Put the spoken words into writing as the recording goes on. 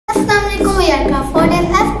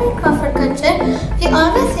Nowadays, as per Crawford culture, we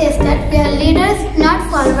always say that we are leaders,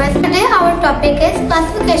 not followers. Today our topic is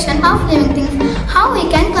classification of living things. How we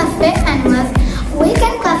can classify animals. We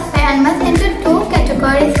can classify animals into two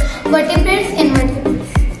categories, vertebrates and invertebrates.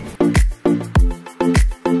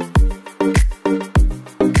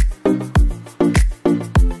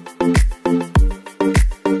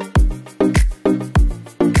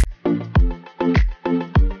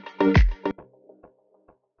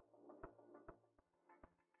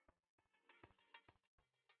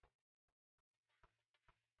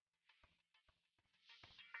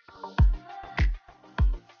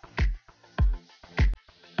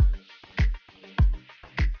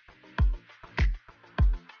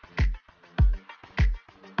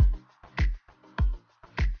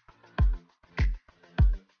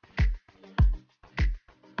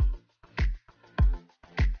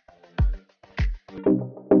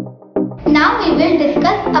 Now we will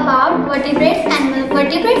discuss about vertebrates animal.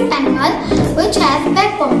 Vertebrates animal which has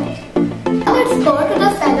backbone. Now let's go to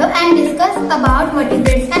the fellow and discuss about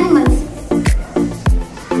vertebrates animals.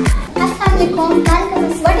 Assalamualaikum.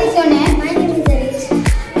 What is your name? My name is Arish.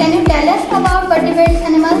 Can you tell us about vertebrates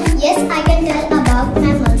animals? Yes, I can tell about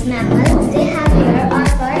mammals. Mammals, they have hair or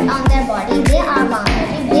fur on their body. They are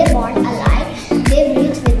boundary. They born alive. They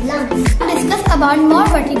breathe with lungs. Discuss about more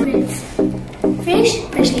vertebrates. Fish,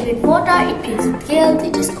 especially with water, it gives scales,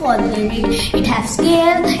 it is called playing. It has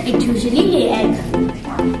scales, it usually lay eggs.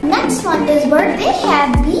 Next one is bird. They have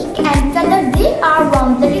beak and feather. They are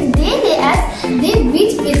warm. That is, they lay eggs. They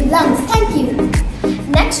breathe with lungs. Thank you.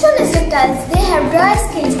 Next one is reptiles. They have dry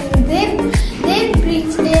skin. They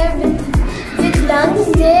breathe air with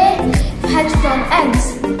lungs. They hatch from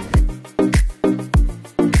eggs.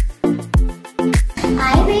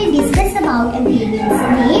 I will discuss about amphibians.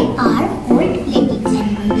 They are cold-blooded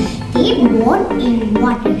animals. They born in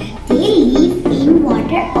water. They live in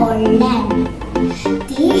water or land.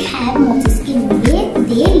 They have moist skin. They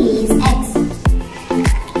lay eggs.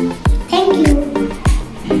 Thank you.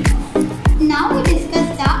 Now we discuss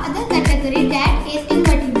the other category, that is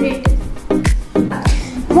invertebrate.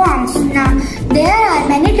 Worms. Now there are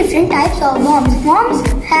many different types of worms. Worms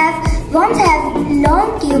have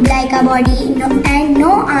long tube-like a body and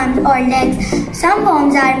no arms or legs. Some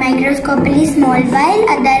worms are microscopically small while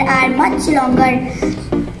others are much longer.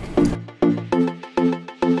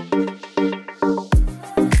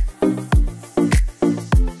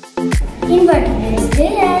 Invertebrates.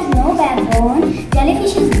 They have no backbone.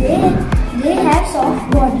 Jellyfishes, they have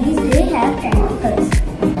soft bodies. They have tentacles.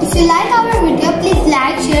 If you like our video, please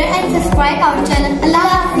like, share and subscribe our channel. Allah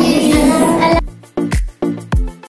Hafiz.